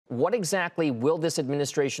what exactly will this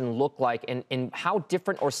administration look like, and how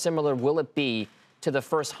different or similar will it be to the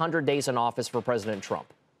first 100 days in office for President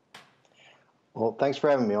Trump? Well, thanks for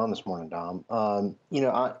having me on this morning, Dom.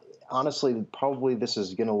 Honestly, probably this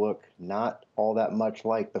is going to look not all that much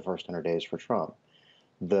like the first 100 days for Trump.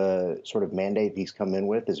 The sort of mandate he's come in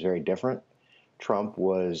with is very different. Trump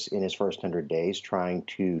was, in his first 100 days, trying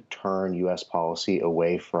to turn U.S. policy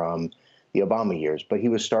away from the Obama years, but he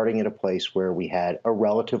was starting at a place where we had a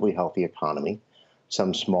relatively healthy economy,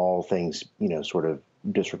 some small things, sort of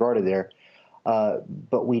disregarded there.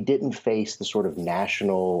 But we didn't face the sort of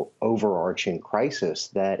national overarching crisis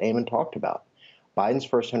that Eamon talked about. Biden's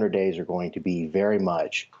first 100 days are going to be very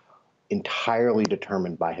much entirely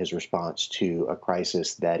determined by his response to a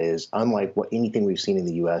crisis that is unlike anything we've seen in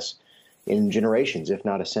the U.S. in generations, if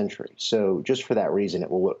not a century. So just for that reason, it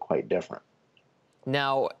will look quite different.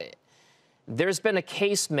 Now, there's been a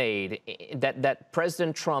case made that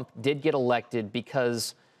President Trump did get elected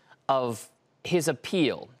because of his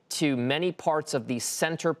appeal to many parts of the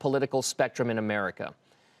center political spectrum in America.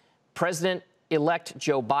 President-elect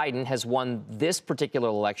Joe Biden has won this particular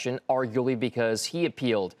election, arguably because he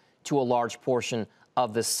appealed to a large portion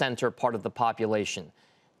of the center part of the population.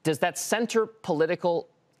 Does that center political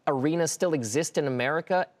arena still exist in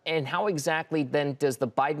America? And how exactly then does the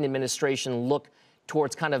Biden administration look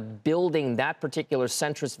towards kind of building that particular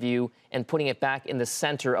centrist view and putting it back in the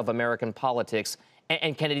center of American politics?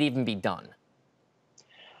 And can it even be done?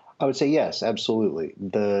 I would say yes, absolutely.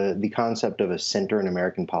 The concept of a center in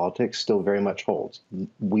American politics still very much holds.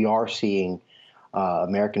 We are seeing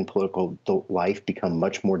American political life become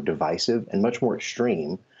much more divisive and much more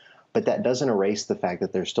extreme, but that doesn't erase the fact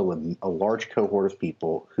that there's still a large cohort of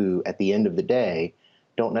people who, at the end of the day,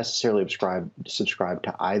 don't necessarily subscribe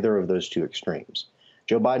to either of those two extremes.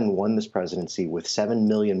 Joe Biden won this presidency with 7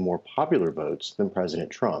 million more popular votes than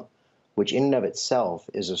President Trump, which in and of itself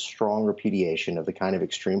is a strong repudiation of the kind of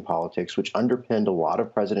extreme politics which underpinned a lot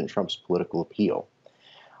of President Trump's political appeal.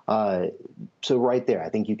 So right there, I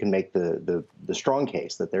think you can make the strong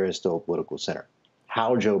case that there is still a political center.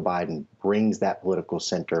 How Joe Biden brings that political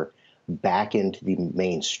center back into the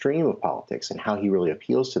mainstream of politics and how he really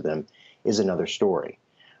appeals to them is another story.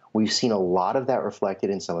 We've seen a lot of that reflected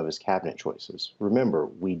in some of his cabinet choices. Remember,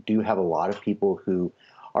 we do have a lot of people who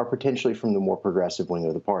are potentially from the more progressive wing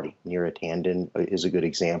of the party. Neera Tanden is a good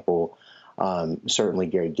example. Certainly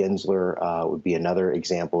Gary Gensler would be another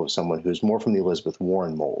example of someone who's more from the Elizabeth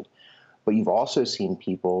Warren mold. But you've also seen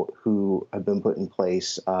people who have been put in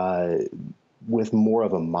place with more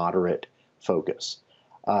of a moderate focus.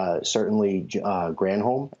 Certainly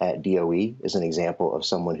Granholm at DOE is an example of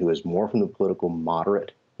someone who is more from the political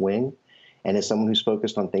moderate wing, and is someone who's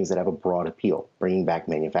focused on things that have a broad appeal, bringing back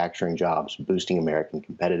manufacturing jobs, boosting American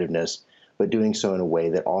competitiveness, but doing so in a way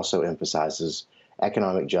that also emphasizes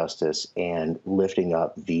economic justice and lifting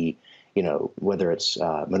up the, whether it's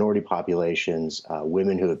minority populations,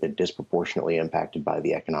 women who have been disproportionately impacted by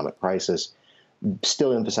the economic crisis,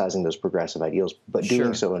 still emphasizing those progressive ideals, but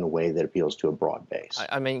doing so in a way that appeals to a broad base.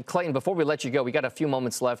 I mean, Clayton, before we let you go, we got a few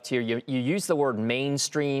moments left here. You use the word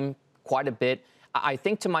mainstream quite a bit. I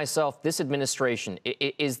think to myself, this administration,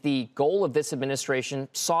 is the goal of this administration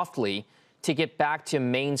softly to get back to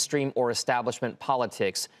mainstream or establishment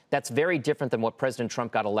politics? That's very different than what President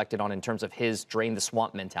Trump got elected on in terms of his drain the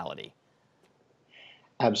swamp mentality.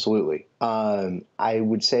 Absolutely. I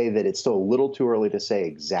would say that it's still a little too early to say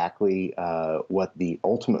exactly what the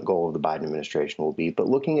ultimate goal of the Biden administration will be. But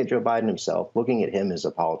looking at Joe Biden himself, looking at him as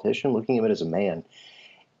a politician, looking at him as a man,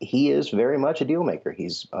 he is very much a deal maker.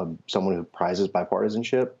 He's someone who prizes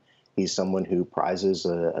bipartisanship. He's someone who prizes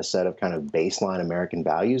a set of kind of baseline American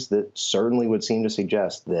values that certainly would seem to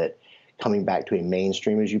suggest that coming back to a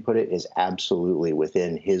mainstream, as you put it, is absolutely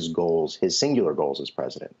within his goals, his singular goals as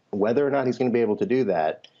president. Whether or not he's going to be able to do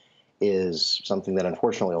that is something that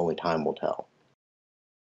unfortunately only time will tell.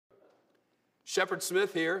 Shepard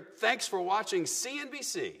Smith here. Thanks for watching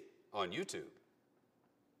CNBC on YouTube.